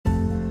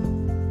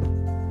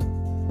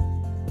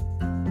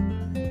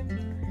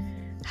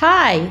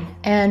Hi,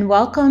 and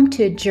welcome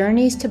to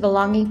Journeys to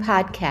Belonging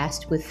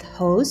podcast with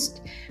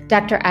host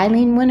Dr.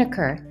 Eileen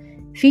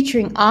Winokur,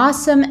 featuring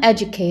awesome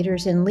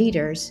educators and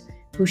leaders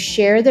who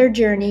share their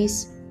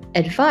journeys,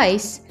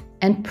 advice,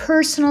 and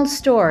personal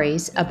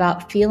stories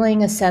about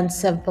feeling a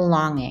sense of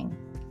belonging.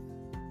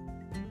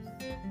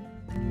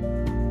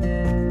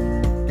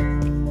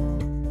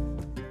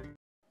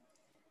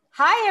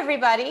 Hi,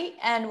 everybody,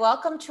 and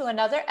welcome to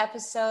another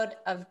episode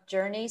of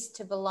Journeys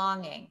to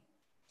Belonging.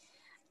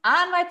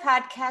 On my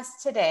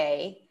podcast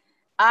today,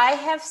 I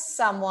have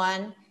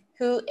someone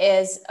who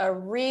is a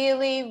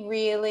really,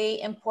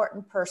 really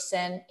important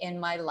person in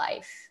my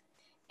life.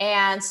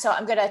 And so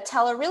I'm going to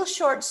tell a real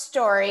short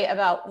story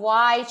about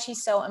why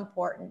she's so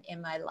important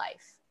in my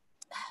life.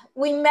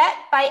 We met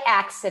by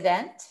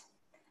accident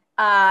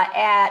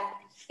at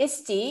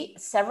ISTE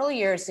several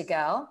years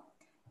ago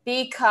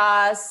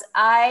because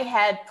I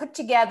had put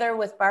together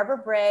with Barbara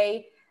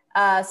Bray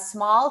a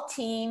small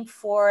team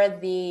for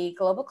the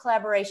Global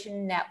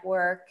Collaboration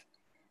Network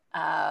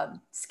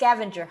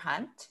scavenger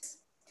hunt.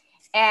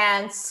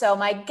 And so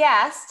my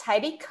guest,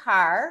 Heidi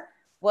Carr,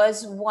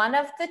 was one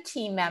of the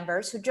team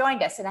members who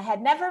joined us. And I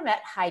had never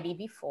met Heidi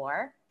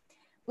before.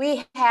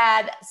 We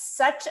had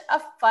such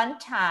a fun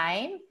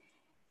time.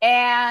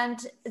 And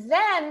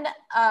then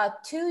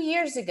 2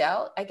 years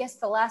ago, I guess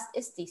the last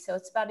ISTE, so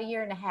it's about a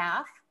year and a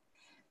half,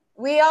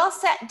 we all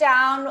sat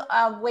down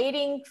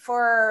waiting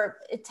for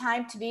a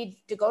time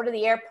to go to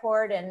the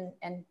airport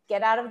and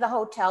get out of the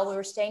hotel. We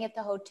were staying at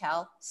the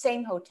hotel,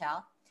 same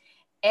hotel.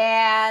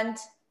 And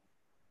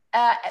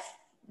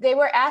they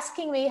were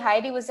asking me,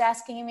 Heidi was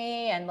asking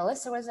me, and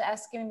Melissa was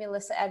asking me,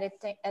 Melissa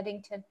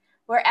Eddington,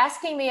 were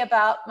asking me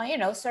about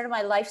my, sort of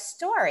my life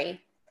story.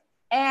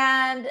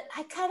 And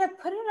I kind of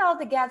put it all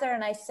together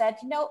and I said,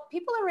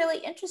 people are really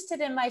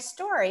interested in my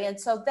story. And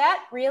so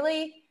that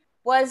really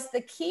was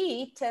the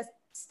key to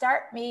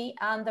start me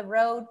on the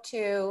road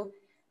to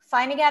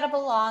finding out a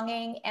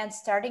belonging and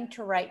starting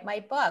to write my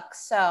book.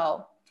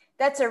 So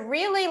that's a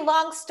really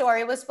long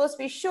story. It was supposed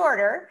to be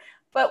shorter,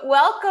 but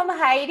welcome,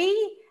 Heidi.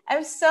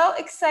 I'm so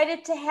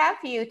excited to have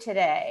you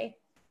today.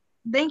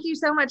 Thank you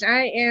so much.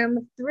 I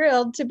am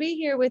thrilled to be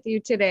here with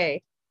you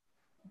today.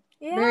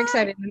 Yeah. Very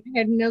excited. I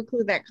had no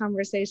clue that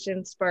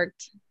conversation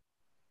sparked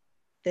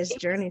this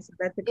journey. So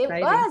that's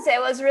exciting. It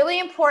was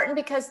really important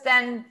because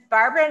then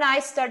Barbara and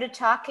I started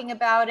talking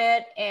about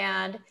it.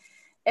 And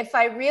if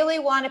I really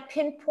want to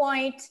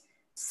pinpoint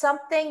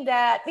something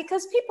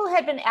because people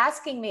had been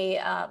asking me,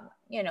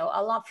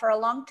 for a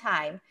long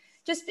time,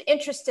 just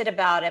interested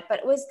about it, but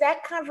it was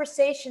that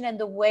conversation and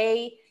the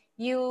way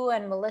you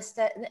and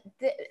Melissa,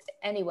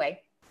 anyway,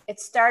 it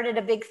started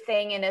a big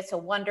thing and it's a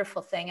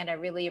wonderful thing and I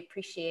really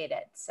appreciate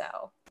it.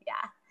 So,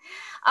 yeah.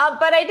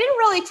 But I didn't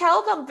really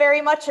tell them very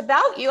much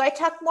about you. I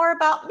talked more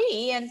about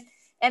me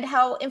and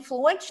how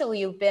influential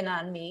you've been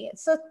on me.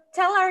 So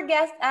tell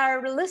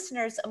our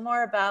listeners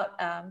more about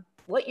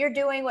what you're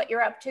doing, what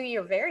you're up to.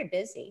 You're very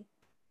busy.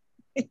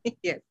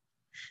 Yes.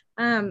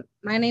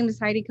 My name is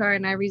Heidi Carr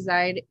and I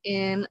reside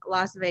in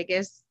Las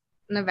Vegas,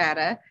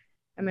 Nevada.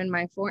 I'm in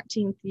my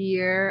 14th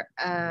year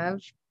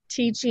of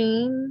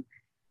teaching.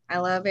 I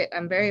love it.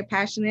 I'm very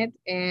passionate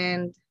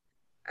and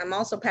I'm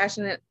also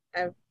passionate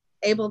of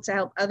able to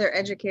help other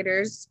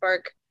educators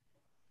spark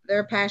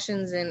their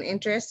passions and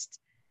interest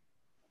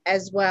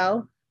as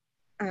well.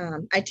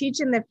 I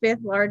teach in the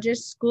 5th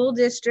largest school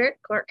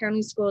district, Clark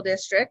County School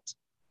District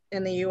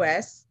in the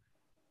U.S.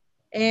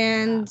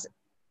 And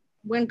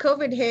when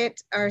COVID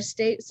hit, our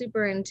state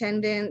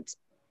superintendent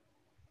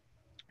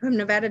from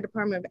Nevada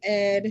Department of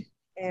Ed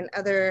and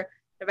other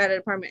Nevada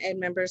Department of Ed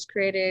members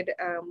created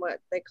what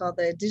they call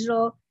the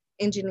digital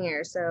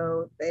engineer.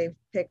 So they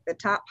picked the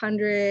top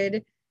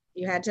 100.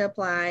 You had to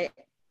apply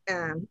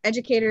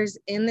educators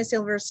in the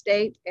Silver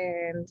State,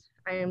 and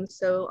I am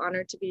so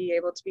honored to be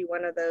able to be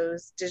one of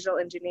those digital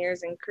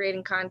engineers and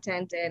creating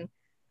content. And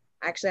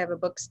I actually have a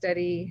book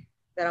study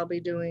that I'll be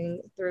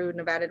doing through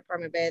Nevada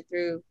Department of Ed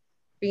through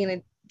being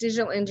a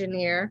digital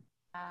engineer.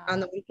 Wow.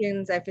 On the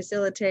weekends, I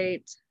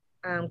facilitate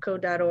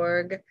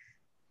code.org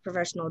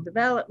professional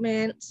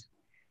development,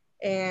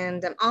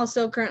 and I'm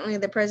also currently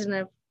the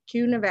president of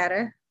Q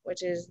Nevada,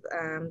 which is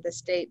the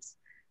state's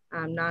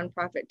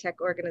nonprofit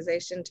tech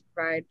organization to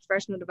provide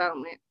professional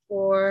development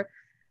for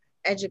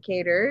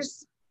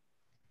educators.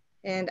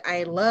 And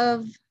I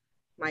love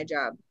my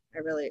job. I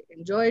really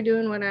enjoy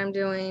doing what I'm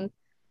doing.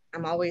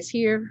 I'm always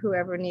here,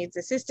 whoever needs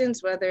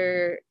assistance,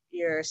 whether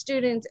you're a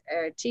student,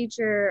 a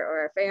teacher,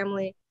 or a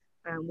family,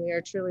 we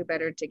are truly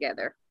better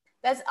together.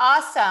 That's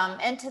awesome.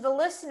 And to the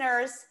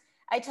listeners,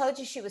 I told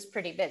you she was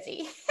pretty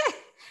busy.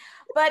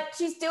 But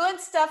she's doing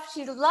stuff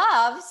she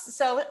loves,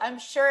 so I'm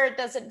sure it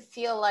doesn't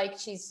feel like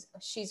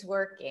she's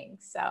working.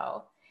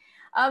 So,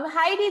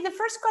 Heidi, the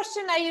first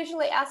question I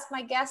usually ask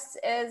my guests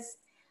is,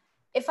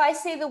 if I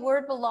say the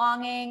word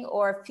belonging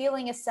or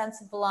feeling a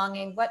sense of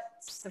belonging,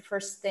 what's the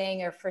first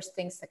thing or first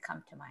things that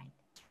come to mind?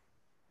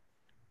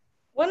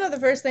 One of the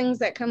first things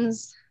that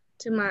comes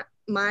to my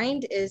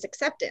mind is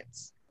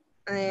acceptance.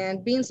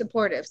 and being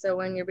supportive. So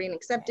when you're being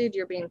accepted,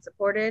 you're being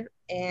supported.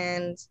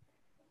 And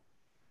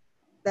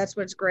that's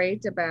what's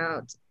great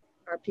about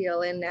our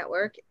PLN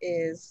network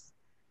is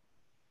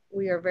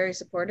we are very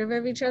supportive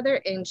of each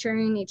other and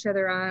cheering each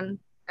other on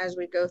as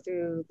we go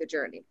through the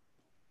journey.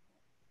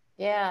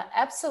 Yeah,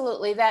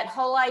 absolutely. That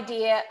whole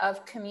idea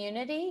of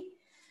community,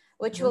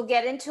 which we'll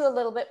get into a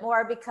little bit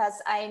more, because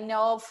I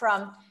know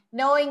from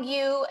knowing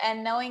you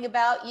and knowing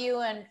about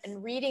you and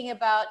reading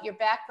about your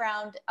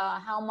background,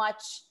 how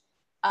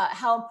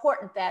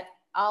important that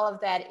all of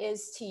that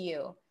is to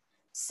you.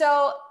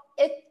 So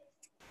it's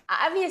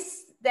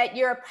obvious that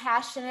you're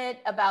passionate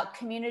about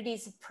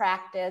communities of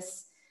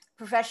practice,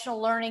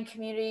 professional learning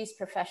communities,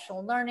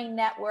 professional learning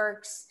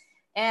networks,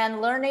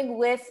 and learning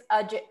with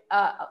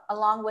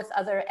along with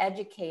other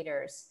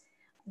educators.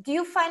 Do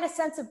you find a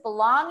sense of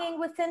belonging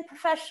within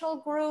professional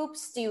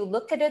groups? Do you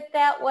look at it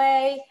that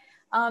way?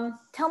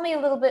 Tell me a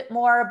little bit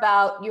more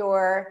about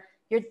your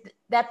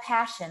that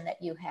passion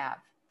that you have.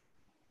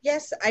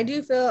 Yes, I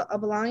do feel a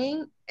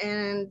belonging,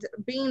 and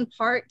being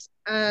part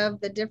of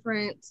the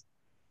different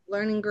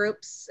learning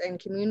groups and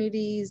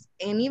communities.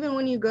 And even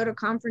when you go to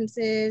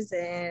conferences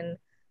and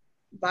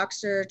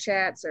Voxer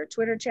chats or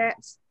Twitter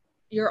chats,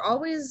 you're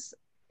always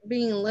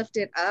being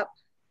lifted up,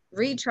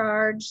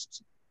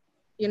 recharged.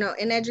 You know,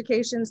 in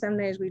education, some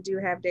days we do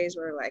have days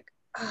where we're like,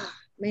 oh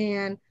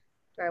man,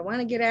 do I want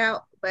to get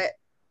out? But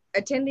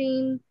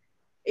attending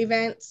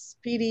events,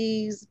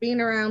 PDs,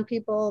 being around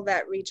people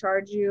that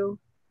recharge you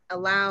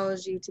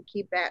allows you to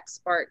keep that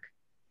spark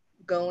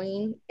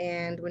going.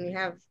 And when you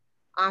have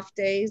off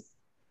days,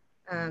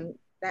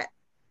 that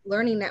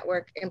learning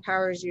network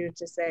empowers you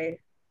to say,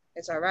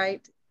 it's all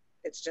right.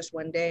 It's just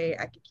one day.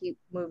 I can keep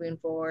moving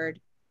forward.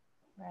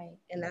 Right.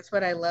 And that's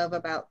what I love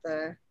about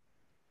the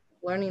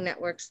learning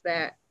networks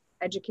that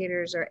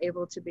educators are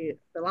able to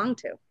belong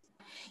to.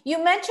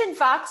 You mentioned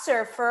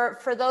Voxer.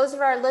 For those of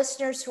our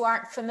listeners who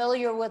aren't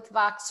familiar with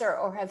Voxer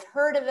or have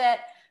heard of it,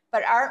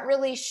 but aren't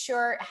really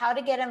sure how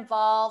to get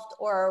involved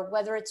or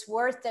whether it's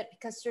worth it,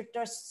 because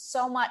there's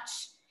so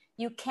much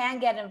you can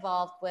get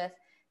involved with.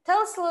 Tell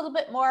us a little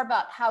bit more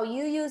about how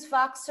you use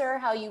Voxer,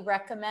 how you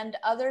recommend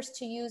others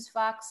to use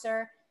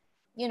Voxer.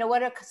 You know,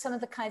 what are some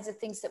of the kinds of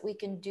things that we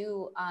can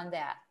do on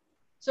that?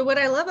 So what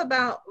I love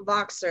about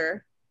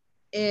Voxer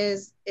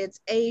is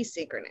it's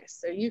asynchronous.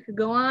 So you could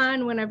go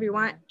on whenever you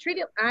want. Treat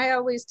it, I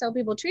always tell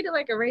people, treat it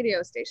like a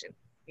radio station.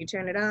 You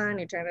turn it on,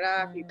 you turn it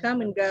off, you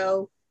come and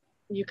go.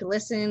 You can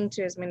listen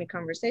to as many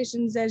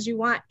conversations as you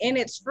want, and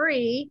it's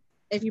free.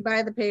 If you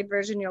buy the paid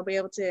version, you'll be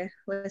able to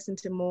listen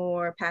to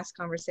more past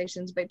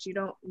conversations, but you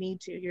don't need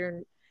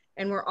to.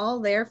 And we're all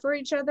there for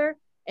each other.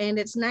 And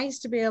it's nice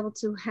to be able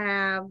to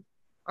have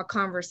a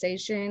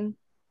conversation.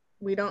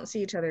 We don't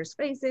see each other's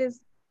faces,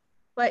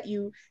 but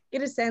you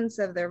get a sense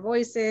of their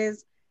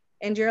voices,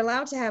 and you're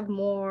allowed to have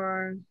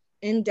more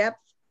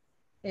in-depth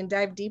and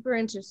dive deeper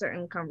into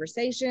certain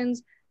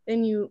conversations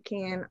than you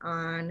can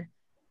on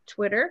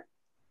Twitter.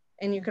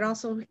 And you can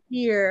also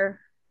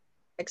hear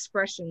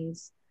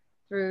expressions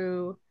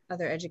through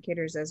other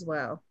educators as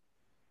well.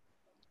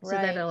 So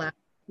that allows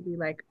you to be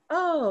like,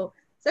 oh,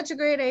 such a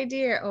great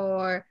idea.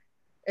 Or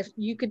if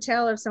you could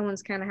tell if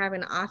someone's kind of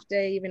having an off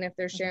day, even if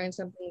they're sharing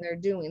something they're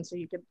doing. So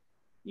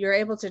you're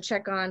able to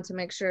check on to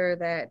make sure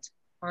that,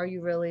 are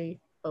you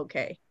really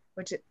okay?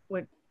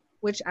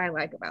 Which I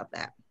like about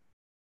that.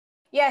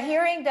 Yeah,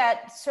 hearing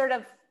that sort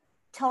of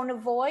tone of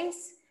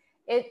voice,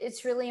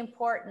 it's really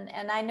important.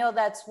 And I know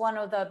that's one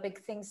of the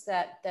big things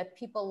that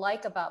people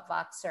like about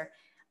Voxer.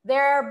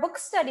 There are book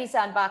studies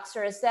on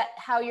Voxer. Is that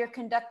how you're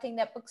conducting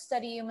that book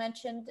study you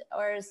mentioned,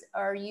 or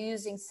are you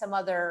using some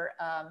other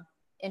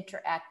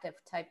interactive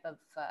type of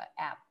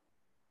app?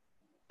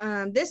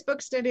 This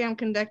book study I'm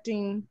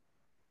conducting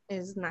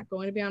is not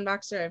going to be on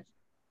Voxer.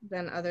 I've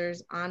done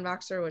others on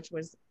Voxer, which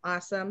was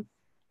awesome.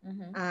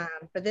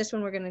 But this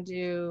one we're going to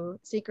do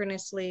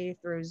synchronously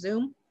through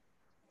Zoom.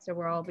 So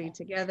we'll all be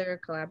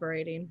together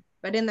collaborating.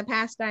 But in the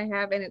past I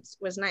have, and it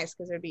was nice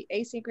because it would be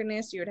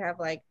asynchronous. You would have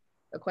like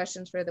the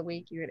questions for the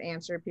week, you would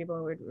answer,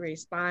 people would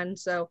respond.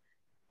 So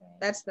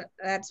that's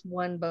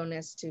one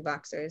bonus to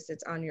Voxer, is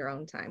it's on your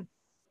own time.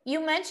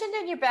 You mentioned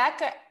in your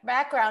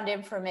background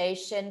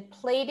information,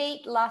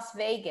 Playdate Las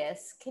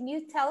Vegas. Can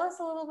you tell us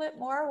a little bit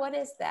more? What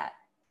is that?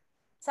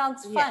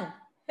 Sounds fun.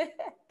 Yeah.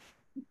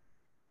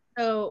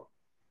 So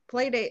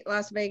Playdate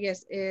Las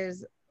Vegas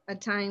is a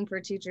time for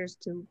teachers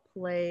to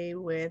play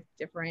with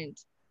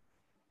different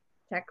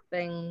tech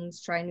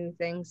things, try new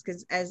things.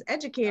 Because as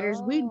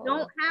educators, we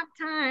don't have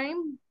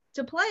time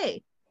to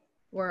play.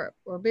 We're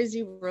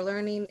busy, we're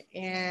learning.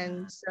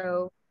 And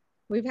so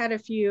we've had a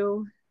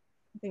few,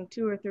 I think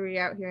 2 or 3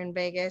 out here in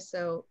Vegas.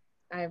 So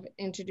I've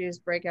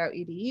introduced Breakout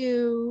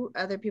EDU.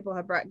 Other people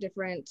have brought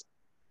different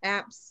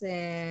apps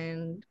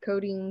and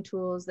coding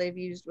tools they've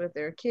used with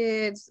their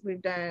kids.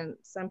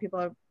 Some people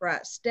have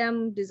brought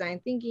STEM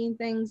design thinking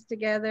things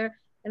together.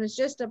 And it's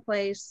just a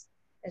place,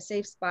 a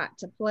safe spot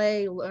to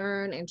play,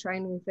 learn, and try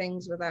new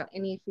things without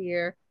any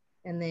fear,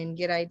 and then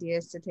get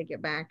ideas to take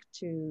it back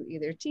to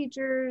either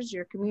teachers,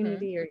 your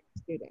community, or your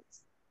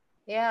students.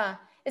 Yeah.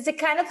 Is it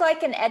kind of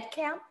like an ed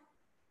camp?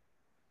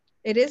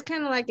 It is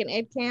kind of like an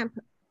ed camp,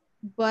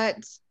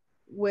 but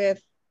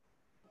with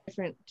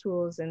different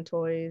tools and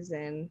toys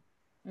and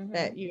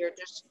that you're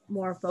just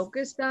more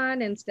focused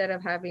on instead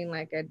of having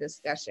like a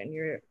discussion.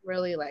 You're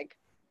really like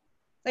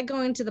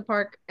going to the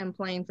park and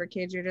playing for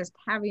kids. You're just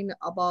having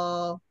a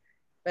ball,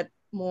 but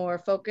more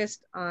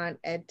focused on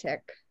ed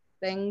tech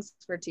things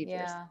for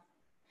teachers. Yeah.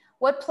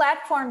 What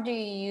platform do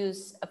you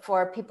use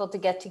for people to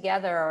get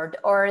together,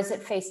 or is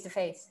it face to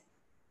face?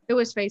 It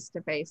was face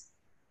to face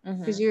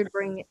because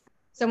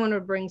someone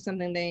would bring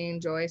something they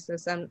enjoy. So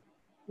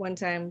one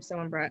time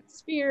someone brought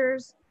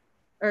spheres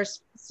or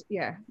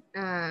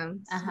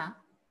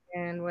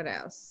and what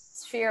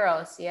else?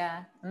 Spheros,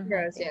 yeah.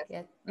 Spheros,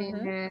 yes.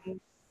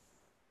 And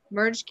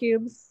merge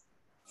cubes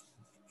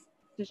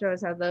to show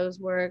us how those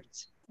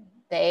worked.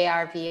 The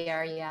AR,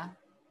 VR, yeah.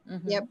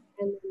 Yep.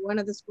 And one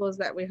of the schools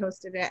that we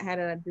hosted at had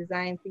a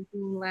design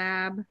thinking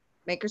lab,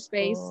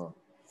 makerspace. Oh.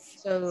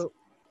 So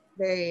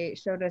they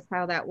showed us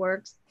how that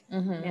works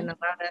and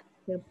allowed us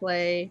to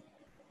play.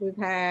 We've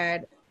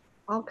had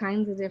all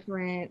kinds of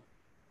different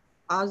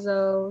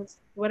Ozos,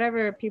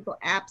 whatever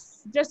apps,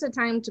 just a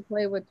time to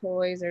play with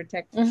toys or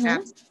tech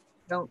apps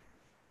don't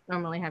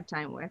normally have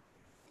time with.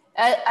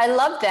 I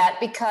love that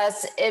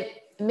because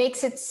it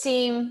makes it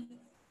seem,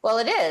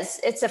 well,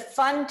 it's a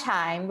fun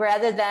time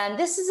rather than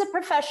this is a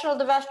professional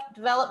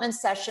development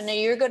session and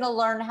you're going to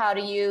learn how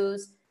to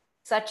use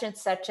such and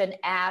such an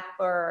app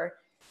or,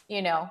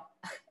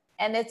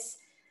 and it's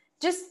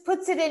just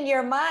puts it in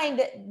your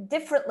mind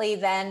differently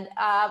than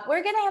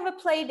we're going to have a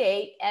play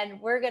date and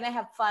we're going to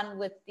have fun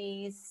with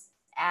these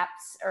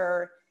apps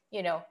or,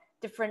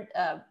 different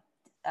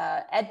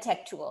ed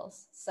tech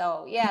tools.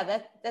 So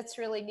yeah, that's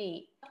really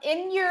neat.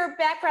 In your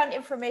background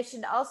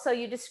information, also,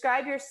 you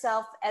describe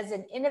yourself as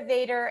an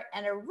innovator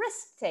and a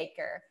risk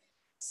taker.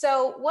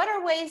 So what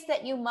are ways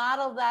that you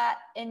model that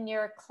in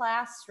your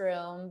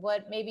classroom?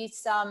 What maybe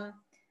some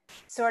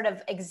sort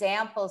of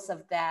examples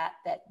of that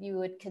you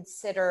would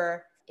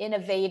consider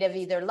innovative,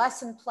 either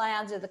lesson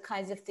plans or the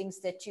kinds of things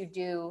that you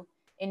do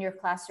in your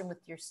classroom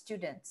with your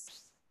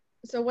students?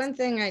 So one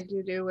thing I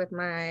do with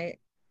my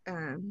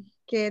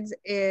kids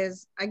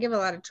is I give a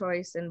lot of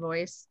choice and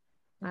voice.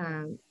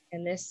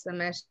 And this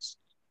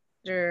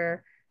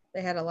semester,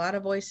 they had a lot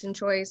of voice and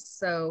choice.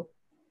 So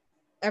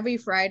every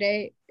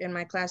Friday in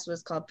my class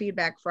was called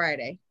Feedback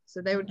Friday.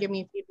 So they would give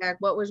me feedback,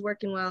 what was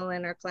working well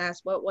in our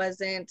class, what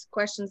wasn't,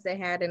 questions they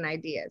had, and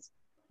ideas.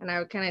 And I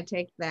would kind of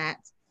take that.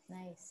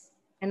 Nice.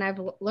 And I've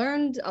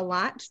learned a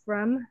lot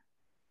from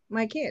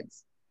my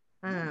kids.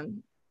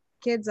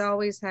 Kids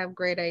always have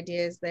great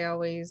ideas. They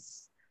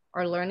always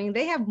are learning.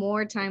 They have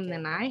more time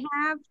than I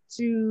have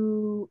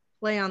to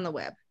play on the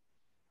web.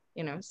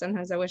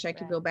 Sometimes I wish I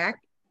could go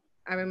back.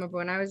 I remember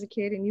when I was a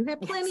kid and you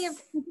had plenty of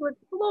things to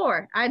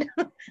explore. I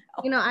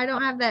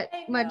don't have that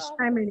much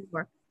time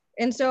anymore.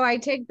 And so I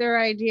take their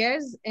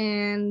ideas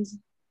and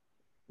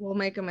we'll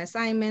make them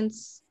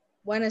assignments.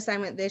 One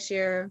assignment this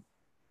year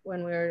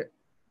when I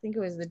think it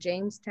was the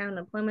Jamestown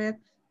of Plymouth,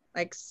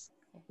 like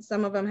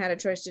some of them had a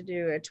choice to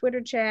do a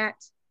Twitter chat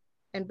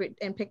and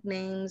pick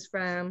names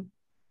from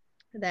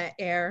that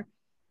air,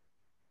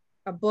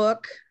 a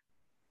book,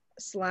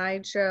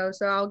 slideshow.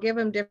 So I'll give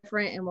them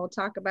different and we'll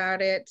talk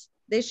about it.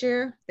 This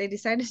year they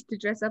decided to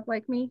dress up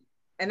like me,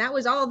 and that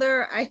was all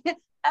their idea.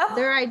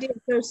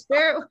 So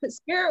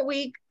Spirit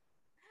Week,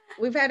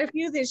 we've had a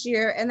few this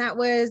year, and that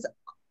was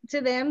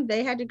to them.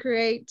 They had to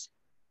create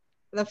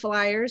the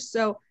flyers.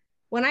 So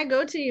when I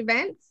go to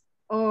events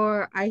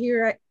or I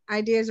hear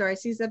ideas or I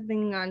see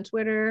something on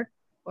Twitter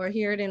or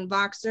hear it in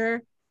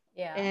Voxer,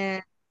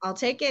 and I'll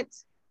take it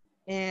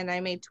and I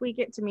may tweak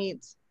it to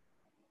meet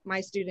my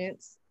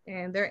students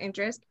and their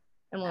interest,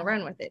 and we'll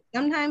run with it.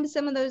 Sometimes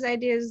some of those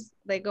ideas,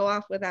 they go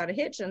off without a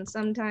hitch, and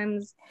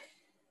sometimes,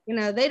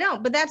 they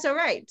don't, but that's all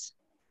right.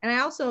 And I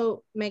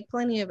also make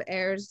plenty of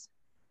errors,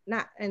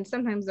 and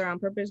sometimes they're on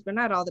purpose, but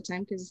not all the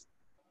time, because,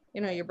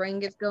 your brain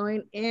gets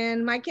going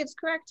and my kids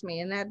correct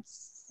me, and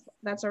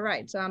that's all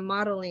right. So I'm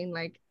modeling,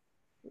 like,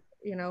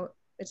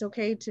 it's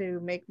okay to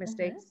make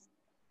mistakes.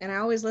 And I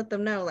always let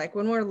them know, like,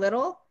 when we're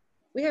little,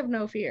 we have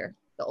no fear.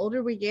 The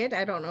older we get,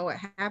 I don't know what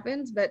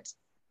happens, but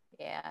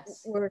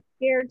we're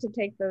scared to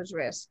take those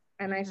risks.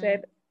 And I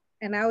said,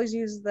 and I always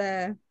use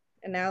the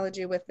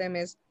analogy with them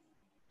is,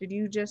 did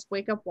you just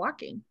wake up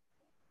walking?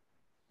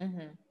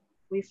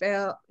 We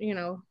fell,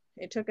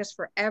 it took us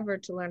forever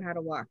to learn how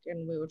to walk,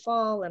 and we would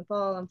fall and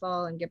fall and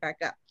fall and get back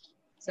up.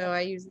 So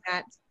I use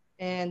that.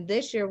 And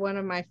this year, one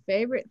of my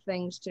favorite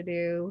things to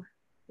do,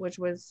 which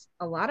was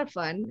a lot of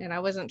fun, and I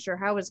wasn't sure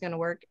how it was going to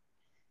work,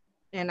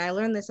 and I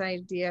learned this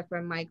idea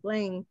from Mike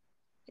Lang.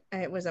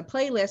 It was a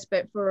playlist,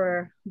 but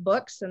for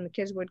books, and the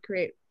kids would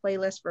create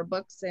playlists for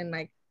books and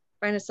like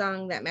find a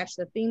song that matched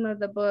the theme of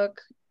the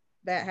book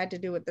that had to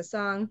do with the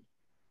song.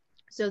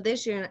 So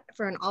this year,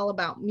 for an All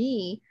About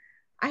Me,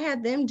 I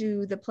had them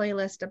do the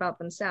playlist about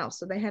themselves.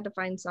 So they had to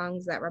find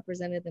songs that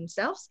represented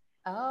themselves.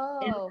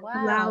 Oh,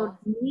 wow. Allowed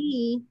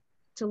me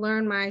to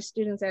learn my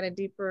students at a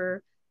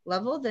deeper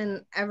level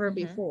than ever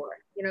before.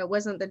 it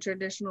wasn't the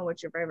traditional,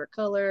 what's your favorite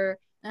color,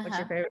 what's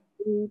your favorite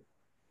food.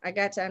 I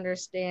got to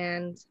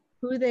understand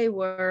who they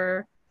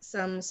were.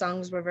 Some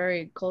songs were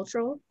very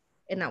cultural,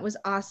 and that was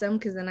awesome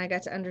because then I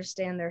got to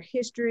understand their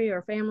history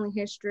or family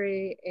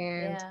history.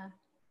 And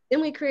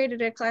then we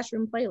created a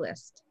classroom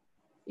playlist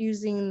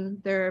using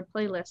their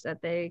playlist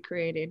that they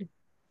created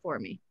for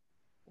me.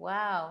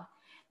 Wow.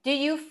 Do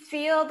you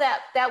feel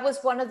that that was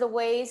one of the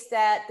ways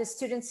that the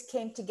students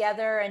came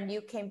together and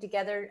you came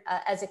together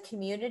as a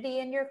community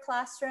in your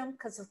classroom?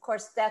 Because of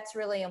course that's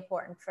really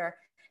important for,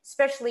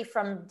 especially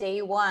from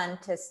day one,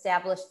 to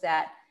establish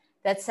that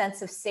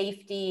sense of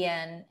safety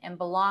and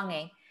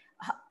belonging.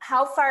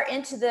 How far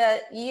into the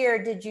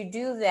year did you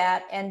do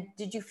that? And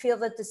did you feel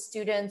that the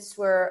students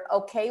were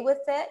okay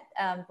with it?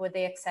 Were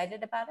they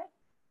excited about it?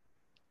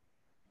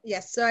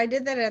 Yes, so I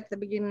did that at the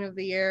beginning of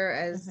the year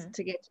as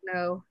to get to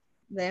know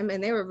them,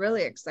 and they were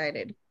really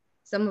excited.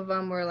 Some of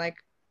them were like,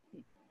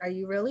 are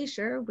you really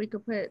sure we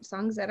could put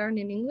songs that aren't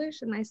in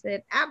English? And I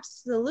said,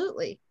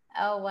 absolutely.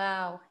 Oh,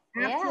 wow.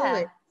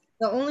 Absolutely. Yeah.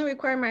 The only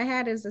requirement I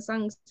had is the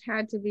songs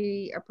had to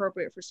be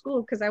appropriate for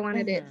school because I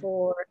wanted it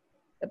for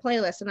the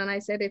playlist. And then I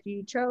said, if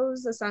you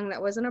chose a song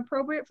that wasn't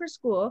appropriate for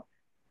school,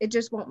 it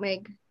just won't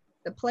make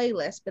the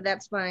playlist, but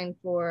that's fine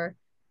for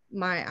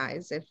my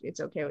eyes if it's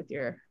okay with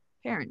your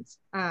parents.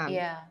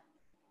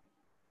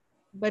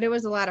 But it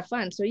was a lot of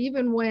fun. So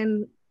even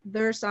when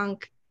their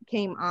song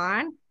came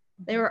on,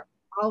 they were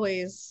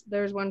always,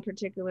 there's one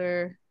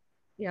particular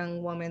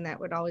young woman that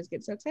would always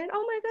get so excited.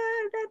 Oh my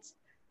God, that's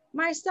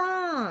my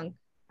song.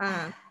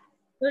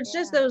 So it's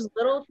just those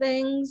little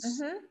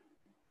things.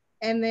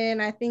 And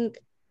then I think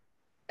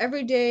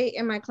every day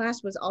in my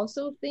class was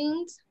also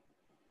themed.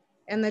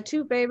 And the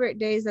two favorite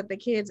days that the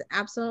kids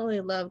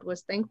absolutely loved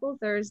was Thankful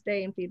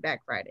Thursday and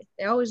Feedback Friday.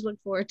 They always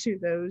look forward to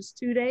those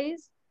 2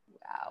 days.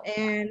 Wow.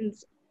 And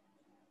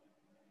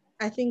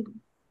I think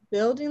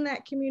building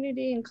that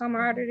community and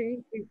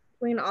camaraderie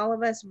between all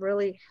of us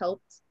really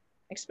helped,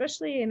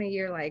 especially in a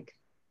year like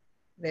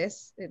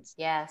this. It's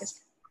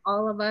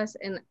all of us.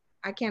 And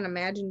I can't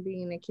imagine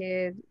being a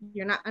kid.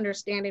 You're not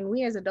understanding.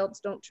 We as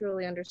adults don't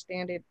truly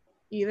understand it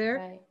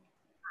either.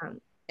 Right.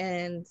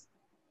 And,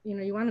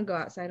 you want to go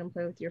outside and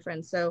play with your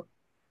friends. So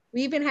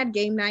we even had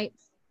game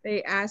nights.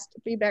 They asked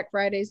Feedback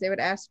Fridays, they would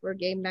ask for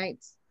game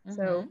nights.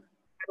 So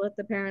I let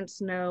the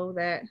parents know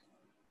that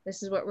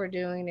this is what we're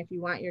doing. If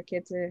you want your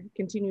kid to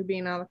continue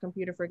being on the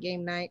computer for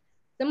game night,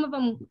 some of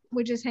them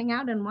would just hang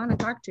out and want to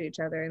talk to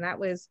each other. And that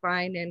was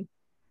fine. And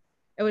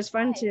it was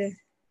fun to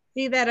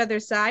see that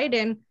other side.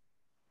 And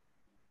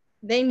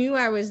they knew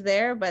I was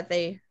there, but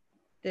they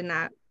did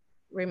not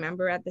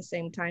remember at the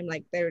same time,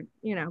 like they're,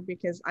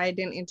 because I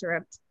didn't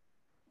interrupt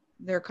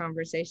their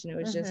conversation. It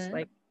was just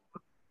like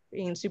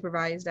being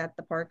supervised at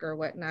the park or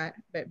whatnot,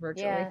 but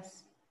virtually.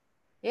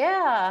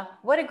 Yeah,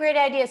 what a great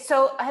idea.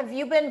 So have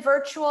you been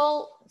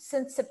virtual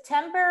since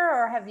September,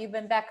 or have you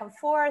been back and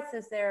forth?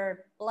 Is there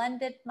a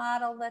blended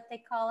model that they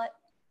call it?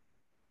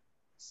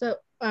 So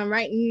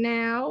right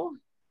now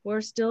we're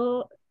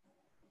still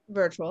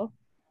virtual.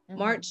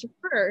 March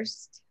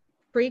 1st,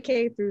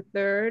 pre-K through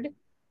 3rd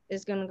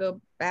is going to go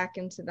back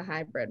into the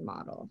hybrid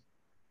model.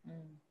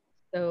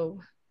 So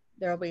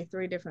there'll be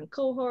 3 different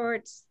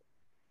cohorts.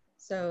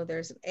 So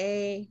there's an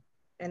A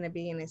and a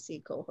B and a C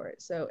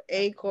cohort. So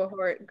A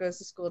cohort goes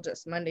to school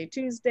just Monday,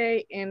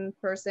 Tuesday in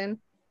person,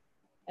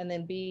 and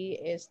then B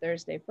is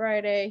Thursday,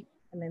 Friday,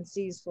 and then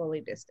C is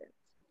fully distance.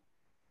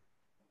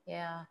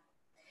 Yeah.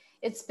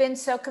 It's been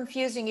so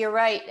confusing. You're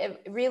right.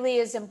 It really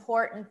is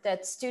important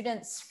that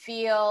students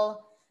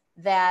feel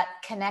that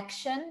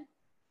connection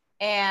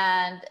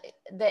and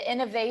the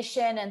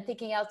innovation and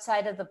thinking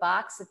outside of the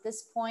box at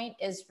this point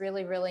is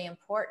really, really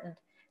important.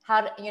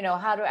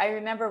 I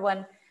remember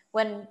when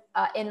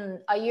in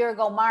a year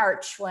ago,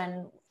 March,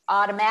 when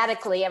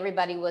automatically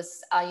everybody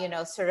was,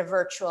 sort of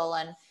virtual,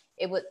 and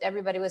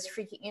everybody was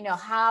freaking,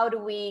 how do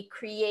we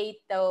create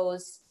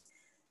those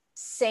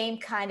same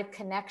kind of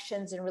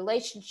connections and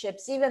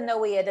relationships, even though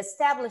we had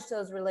established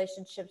those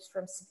relationships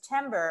from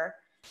September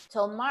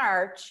till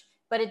March,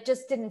 but it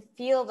just didn't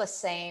feel the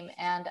same.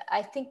 And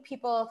I think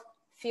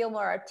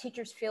our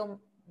teachers feel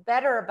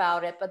better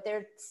about it, but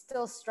they're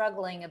still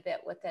struggling a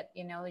bit with it.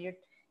 You're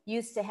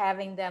used to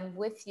having them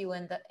with you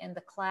in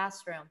the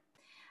classroom.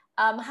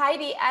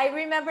 Heidi, I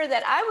remember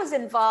that I was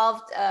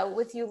involved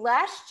with you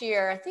last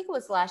year. I think it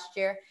was last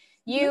year.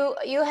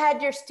 You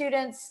had your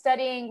students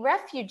studying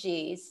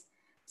refugees.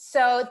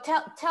 So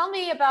tell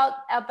me about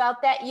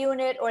that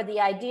unit, or the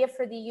idea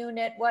for the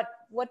unit. What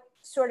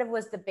sort of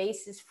was the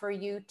basis for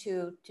you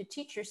to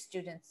teach your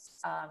students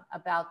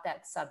about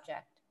that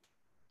subject?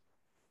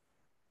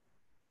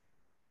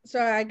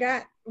 So I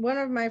got one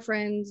of my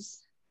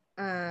friends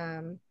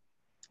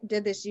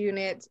did this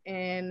unit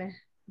in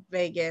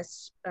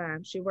Vegas.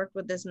 She worked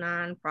with this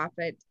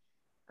nonprofit,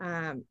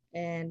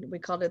 and we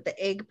called it the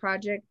Egg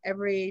Project.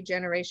 Every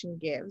Generation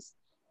Gives.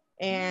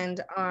 And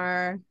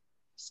our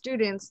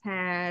students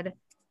had,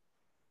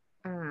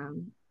 I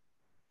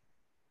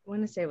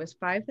want to say it was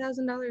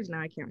 $5,000. Now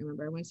I can't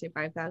remember. I want to say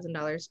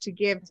 $5,000 to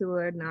give to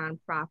a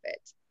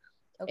nonprofit.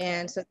 Okay.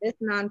 And so this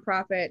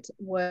nonprofit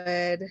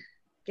would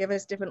give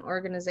us different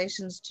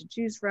organizations to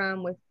choose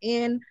from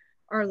within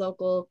our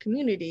local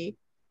community.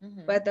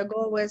 Mm-hmm. But the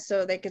goal was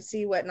so they could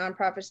see what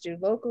nonprofits do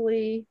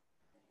locally,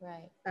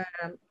 Right.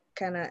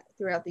 kind of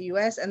throughout the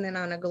US, and then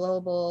on a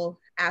global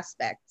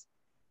aspect.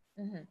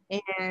 Mm-hmm.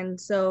 And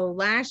so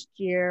last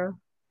year,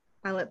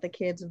 I let the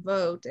kids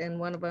vote, and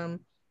one of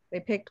them they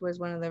picked was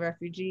one of the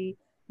refugee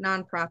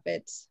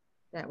nonprofits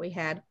that we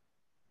had.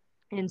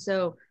 And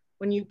so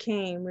when you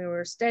came, we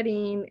were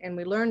studying and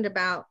we learned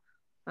about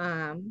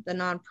the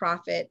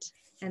nonprofit,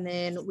 and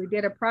then we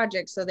did a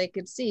project so they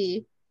could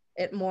see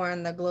it more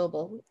on the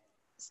global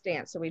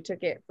stance. So we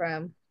took it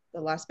from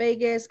the Las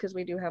Vegas, because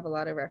we do have a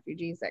lot of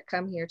refugees that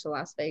come here to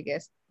Las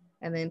Vegas,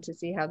 and then to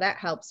see how that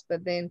helps,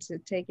 but then to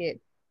take it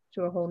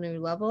to a whole new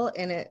level.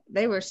 And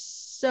they were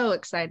so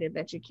excited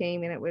that you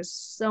came, and it was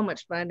so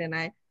much fun. And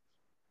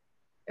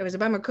it was a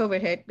bummer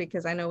COVID hit,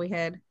 because I know we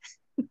had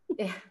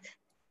Yeah.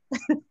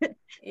 some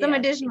Yeah.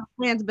 additional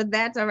plans, but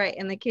that's all right.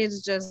 And the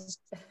kids just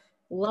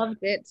loved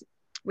it.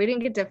 We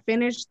didn't get to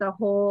finish the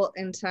whole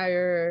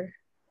entire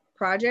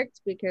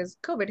project because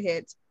COVID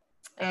hit.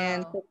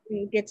 And Oh. so we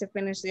didn't get to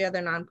finish the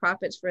other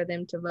nonprofits for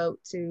them to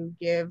vote to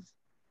give,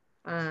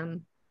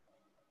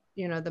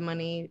 the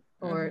money,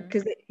 or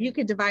because you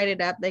could divide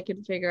it up. They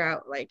could figure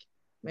out, like,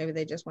 maybe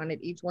they just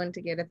wanted each one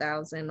to get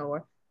 1,000,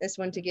 or this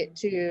one to get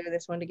 2,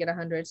 this one to get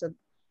 100. So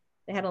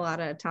they had a lot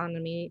of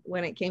autonomy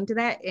when it came to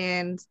that.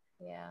 And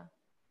Yeah.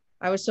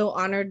 I was so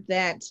honored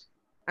that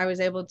I was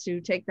able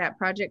to take that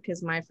project,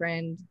 because my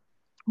friend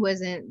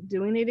wasn't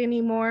doing it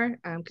anymore,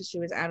 because she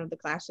was out of the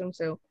classroom.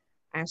 So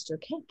I asked her,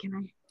 okay, can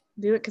I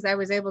do it? Because I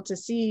was able to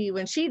see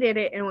when she did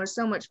it, and it was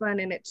so much fun.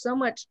 And it's so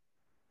much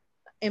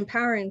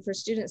empowering for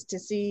students to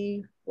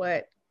see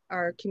what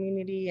our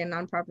community and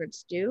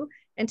nonprofits do,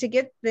 and to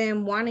get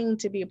them wanting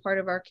to be a part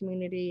of our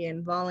community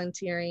and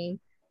volunteering,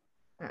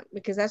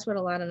 because that's what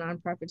a lot of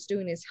nonprofits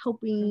doing, is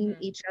helping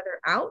each other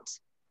out,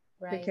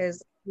 Right.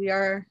 because we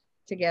are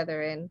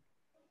together. And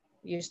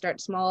you start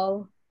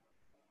small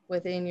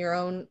within your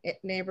own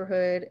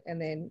neighborhood,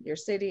 and then your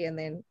city, and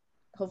then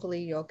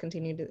hopefully you'll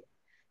continue to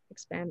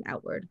expand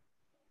outward.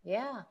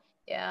 Yeah.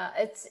 Yeah.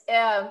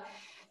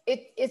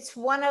 It's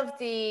one of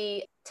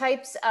the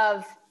types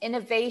of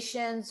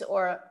innovations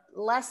or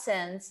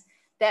lessons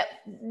that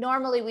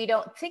normally we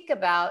don't think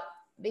about,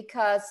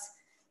 because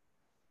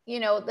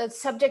the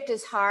subject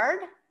is hard,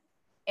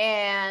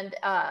 and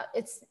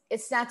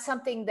it's not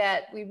something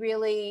that we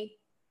really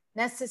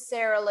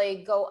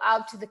necessarily go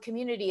out to the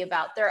community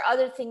about. There are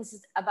other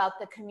things about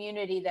the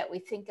community that we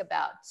think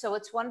about. So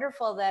it's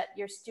wonderful that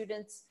your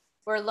students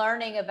were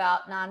learning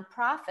about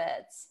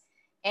nonprofits,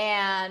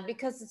 and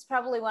because it's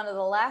probably one of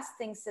the last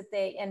things that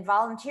and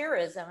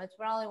volunteerism, it's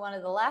probably one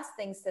of the last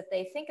things that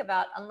they think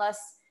about,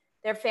 unless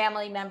their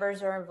family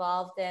members are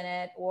involved in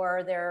it,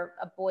 or they're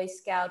a Boy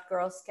Scout,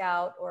 Girl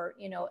Scout, or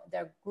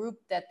their group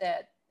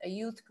a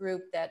youth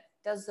group that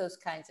does those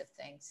kinds of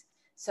things.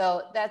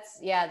 So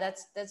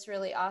that's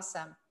really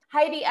awesome.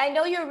 Heidi, I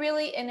know you're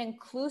really an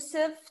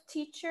inclusive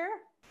teacher,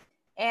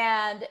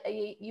 and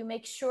you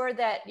make sure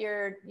that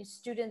your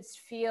students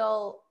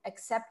feel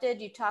accepted.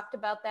 You talked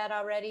about that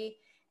already,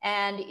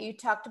 and you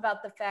talked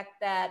about the fact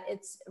that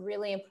it's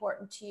really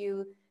important to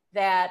you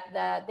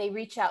that they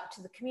reach out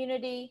to the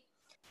community.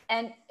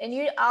 And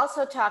you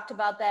also talked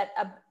about that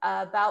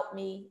About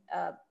Me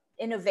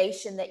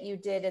innovation that you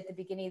did at the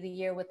beginning of the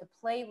year with the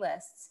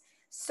playlists.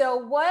 So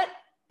what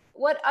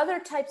other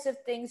types of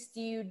things do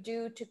you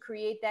do to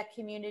create that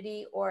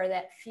community or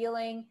that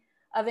feeling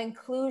of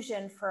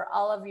inclusion for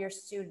all of your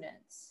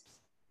students?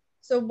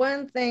 So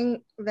one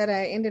thing that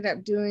I ended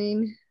up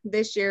doing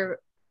this year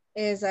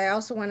is I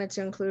also wanted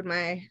to include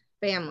my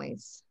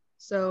families.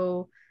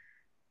 So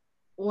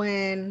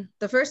when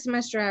the first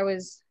semester, I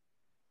was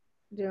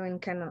doing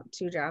kind of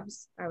 2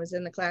 jobs. I was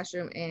in the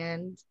classroom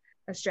and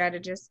a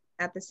strategist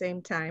at the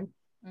same time.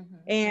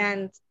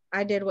 And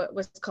I did what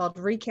was called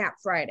Recap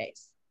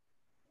Fridays.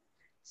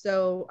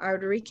 So I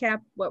would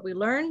recap what we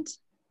learned.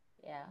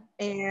 Yeah.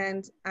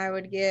 And I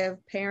would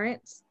give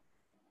parents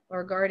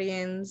or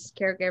guardians,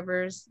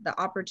 caregivers, the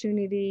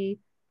opportunity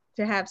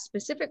to have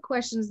specific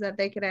questions that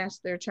they could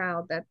ask their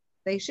child that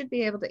they should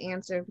be able to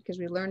answer, because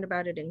we learned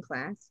about it in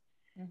class.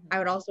 I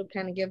would also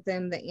kind of give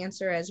them the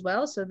answer as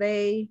well, so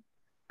they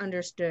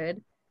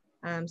understood.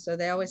 So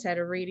they always had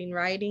a reading,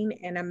 writing,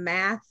 and a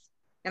math.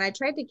 And I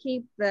tried to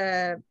keep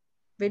the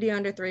video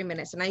under 3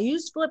 minutes. And I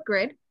used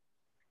Flipgrid.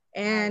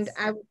 And nice.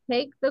 I would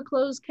take the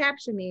closed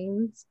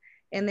captionings,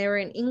 and they were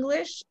in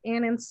English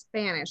and in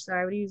Spanish. So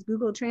I would use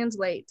Google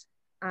Translate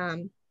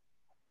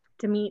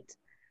to meet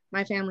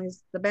my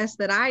families the best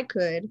that I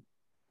could.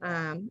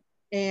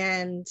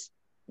 And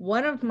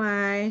one of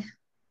my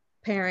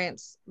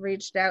parents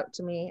reached out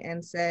to me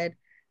and said,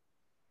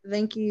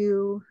 "Thank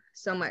you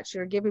so much.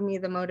 You're giving me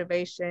the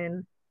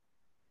motivation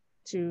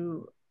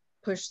to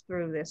push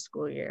through this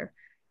school year."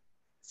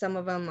 Some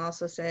of them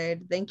also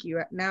said, "Thank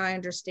you. Now I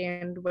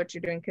understand what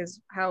you're doing," because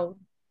how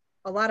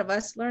a lot of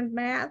us learned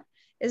math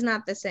is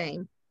not the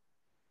same.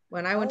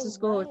 When I went to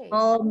school, right. It was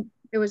all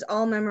it was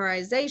all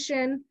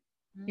memorization.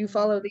 You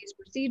follow these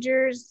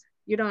procedures,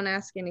 you don't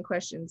ask any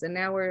questions. And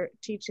now we're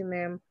teaching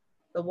them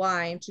the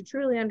why, and to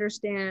truly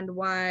understand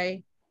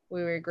why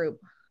we regroup,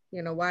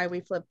 why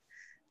we flip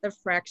the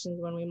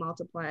fractions when we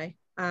multiply.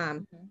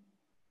 And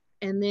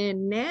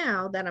then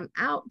now that I'm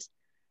out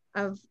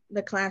of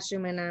the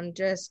classroom and I'm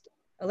just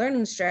a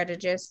learning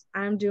strategist,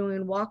 I'm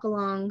doing walk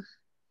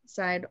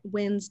alongside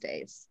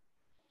Wednesdays.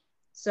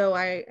 So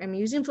I am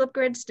using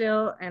Flipgrid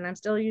still, and I'm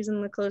still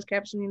using the closed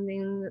captioning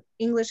in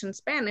English and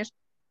Spanish,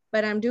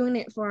 but I'm doing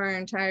it for our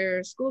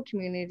entire school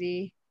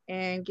community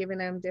and giving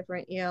them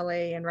different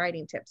ELA and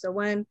writing tips. So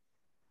one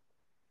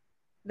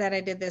that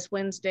I did this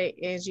Wednesday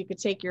is you could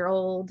take your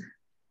old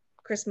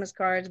Christmas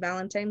cards,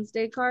 Valentine's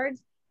Day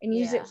cards, and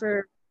use it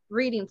for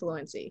reading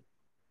fluency.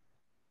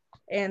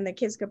 And the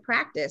kids could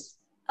practice.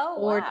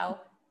 Wow.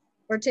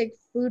 Or take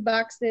food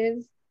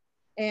boxes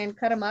and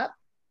cut them up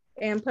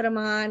and put them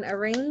on a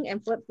ring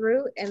and flip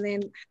through, and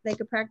then they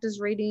could practice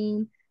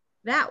reading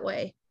that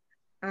way.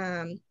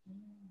 And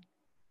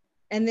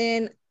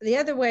then the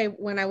other way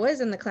when I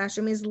was in the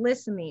classroom is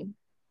listening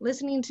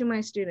to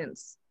my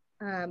students,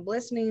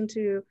 listening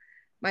to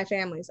my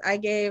families. I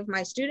gave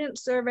my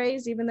students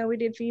surveys. Even though we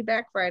did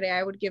Feedback Friday,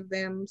 I would give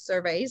them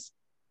surveys.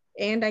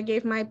 And I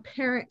gave my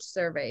parents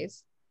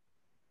surveys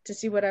to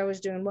see what I was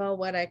doing well,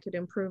 what I could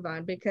improve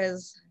on,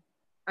 because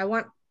I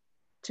want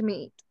to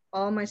meet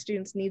all my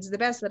students' needs the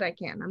best that I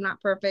can. I'm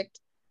not perfect,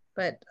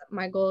 but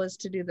my goal is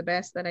to do the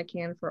best that I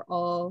can for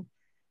all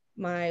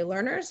my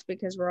learners,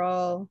 because we're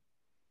all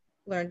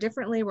learn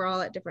differently. We're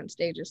all at different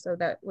stages. So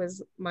that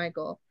was my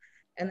goal.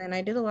 And then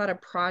I did a lot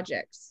of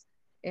projects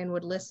and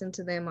would listen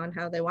to them on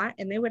how they want,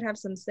 and they would have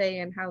some say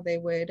in how they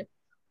would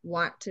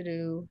want to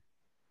do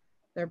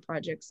their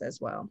projects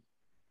as well.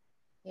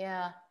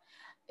 Yeah.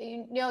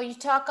 You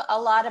talk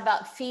a lot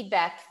about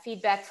feedback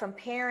from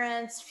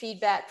parents,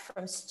 feedback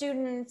from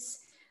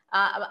students.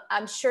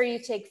 I'm sure you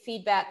take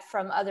feedback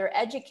from other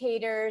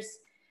educators,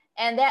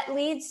 and that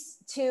leads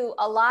to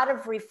a lot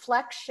of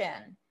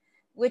reflection,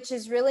 which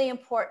is really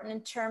important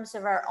in terms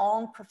of our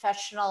own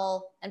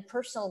professional and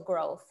personal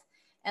growth.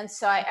 And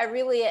so I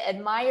really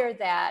admire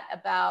that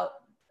about,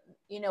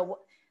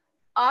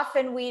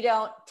 often we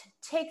don't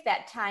take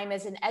that time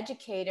as an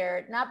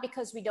educator, not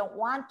because we don't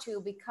want to,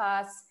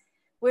 because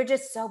we're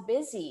just so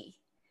busy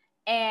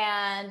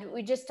and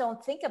we just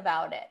don't think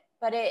about it.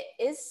 But it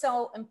is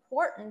so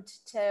important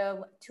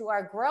to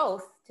our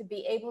growth to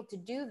be able to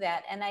do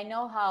that. And I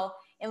know how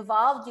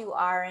involved you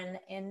are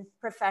in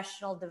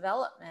professional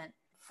development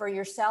for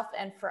yourself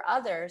and for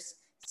others.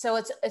 So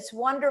it's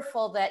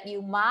wonderful that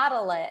you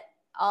model it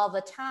all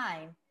the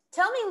time.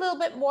 Tell me a little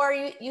bit more.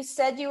 You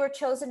said you were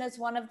chosen as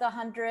one of the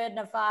 100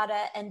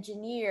 Nevada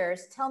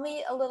engineers. Tell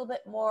me a little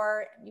bit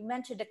more. You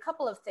mentioned a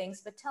couple of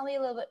things, but tell me a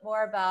little bit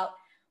more about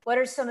what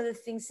are some of the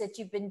things that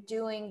you've been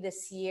doing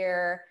this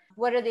year?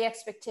 What are the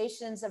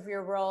expectations of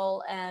your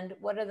role? And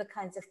what are the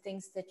kinds of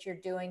things that you're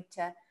doing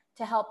to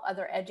help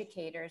other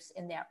educators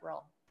in that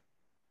role?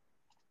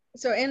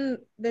 So in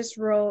this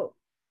role,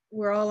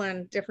 we're all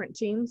on different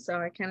teams.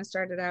 So I kind of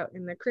started out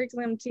in the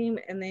curriculum team,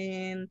 and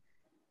then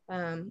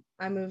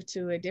I moved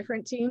to a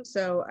different team.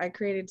 So I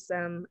created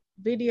some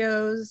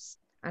videos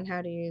on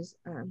how to use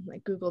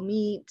like Google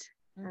Meet,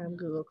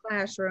 Google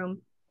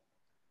Classroom.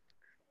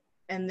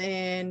 And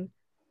then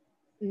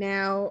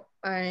now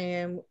I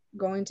am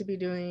going to be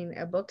doing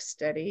a book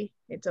study.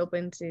 It's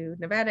open to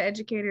Nevada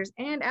educators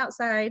and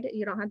outside.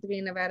 You don't have to be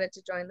in Nevada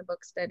to join the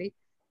book study.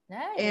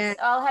 Nice. And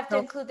I'll have to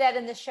include that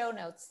in the show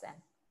notes then.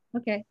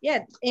 Okay.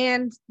 Yeah.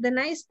 And the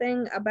nice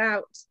thing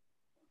about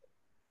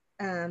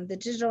the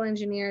digital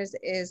engineers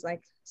is,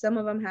 like, some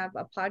of them have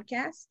a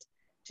podcast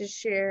to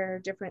share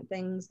different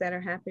things that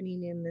are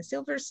happening in the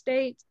Silver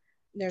State.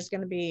 There's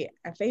going to be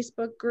a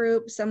Facebook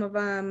group. Some of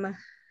them,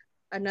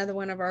 another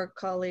one of our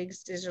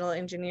colleagues, digital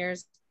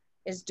engineers,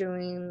 is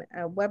doing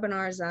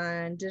webinars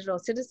on digital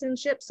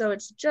citizenship. So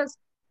it's just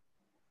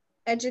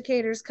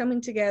educators coming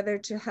together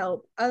to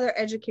help other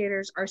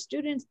educators, our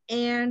students,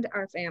 and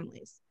our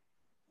families.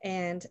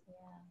 And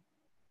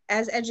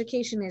as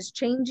education is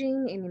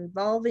changing and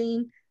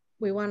evolving,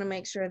 we want to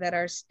make sure that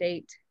our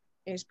state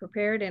is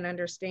prepared and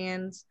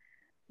understands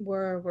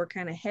where we're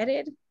kind of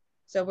headed.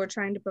 So we're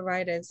trying to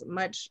provide as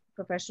much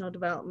professional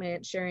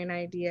development, sharing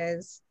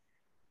ideas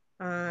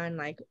on,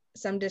 like,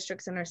 some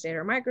districts in our state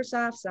are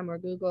Microsoft, some are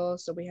Google.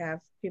 So we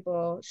have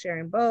people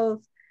sharing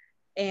both.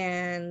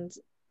 And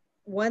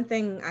one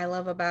thing I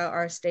love about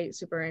our state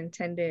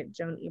superintendent,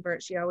 Joan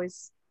Ebert, she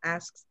always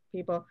asks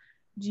people,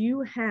 do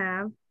you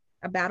have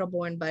a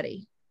Battleborn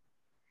buddy?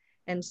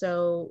 And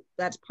so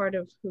that's part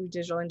of who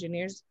digital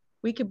engineers,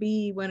 we could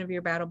be one of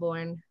your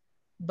Battleborn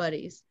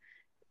buddies,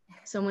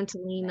 someone to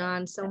lean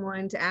on,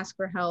 someone to ask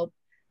for help.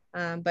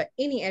 But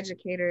any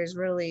educator is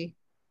really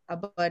a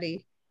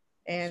buddy.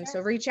 And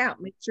so reach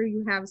out, make sure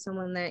you have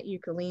someone that you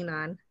can lean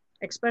on,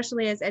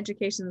 especially as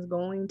education is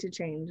going to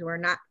change. We're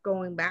not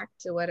going back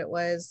to what it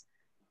was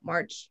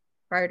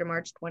prior to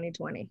March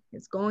 2020.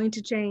 It's going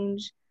to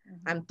change.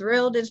 I'm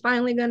thrilled it's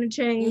finally going to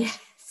change.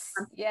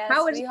 Yes,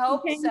 we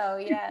hope so,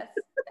 yes.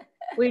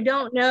 We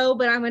don't know,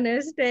 but I'm going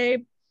to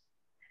stay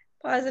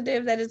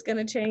positive that it's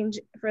going to change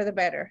for the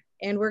better.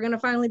 And we're going to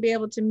finally be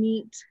able to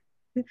meet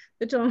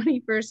the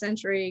 21st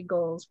century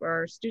goals for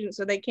our students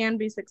so they can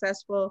be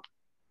successful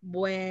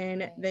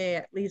when they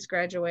at least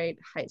graduate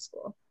high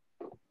school.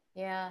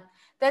 Yeah,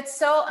 that's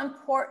so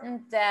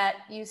important that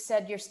you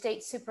said your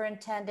state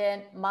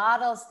superintendent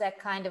models that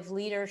kind of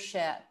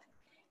leadership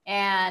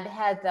and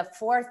had the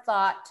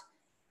forethought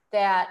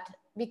that,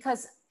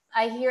 because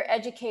I hear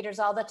educators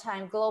all the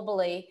time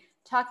globally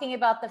talking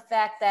about the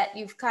fact that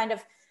you've kind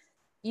of,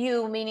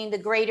 you meaning the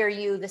greater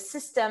you, the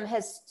system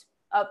has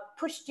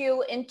pushed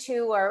you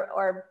into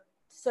or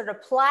sort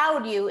of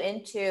plowed you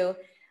into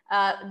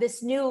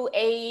this new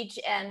age,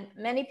 and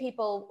many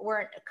people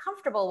weren't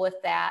comfortable with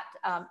that.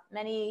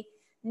 Many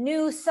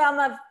knew some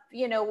of,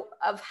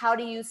 of how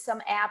to use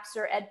some apps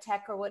or ed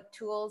tech or what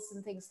tools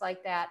and things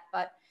like that,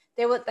 but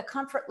the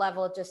comfort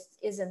level just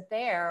isn't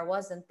there or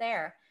wasn't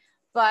there.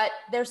 But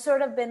they're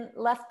sort of been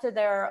left to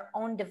their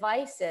own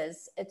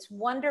devices. It's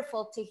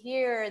wonderful to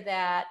hear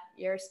that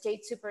your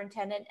state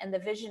superintendent and the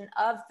vision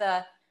of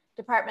the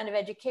Department of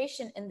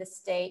Education in the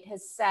state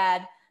has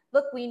said,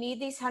 look, we need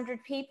these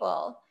 100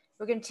 people.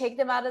 We're going to take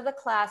them out of the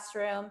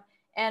classroom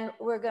and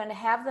we're going to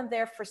have them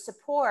there for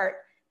support.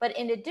 But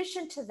in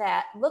addition to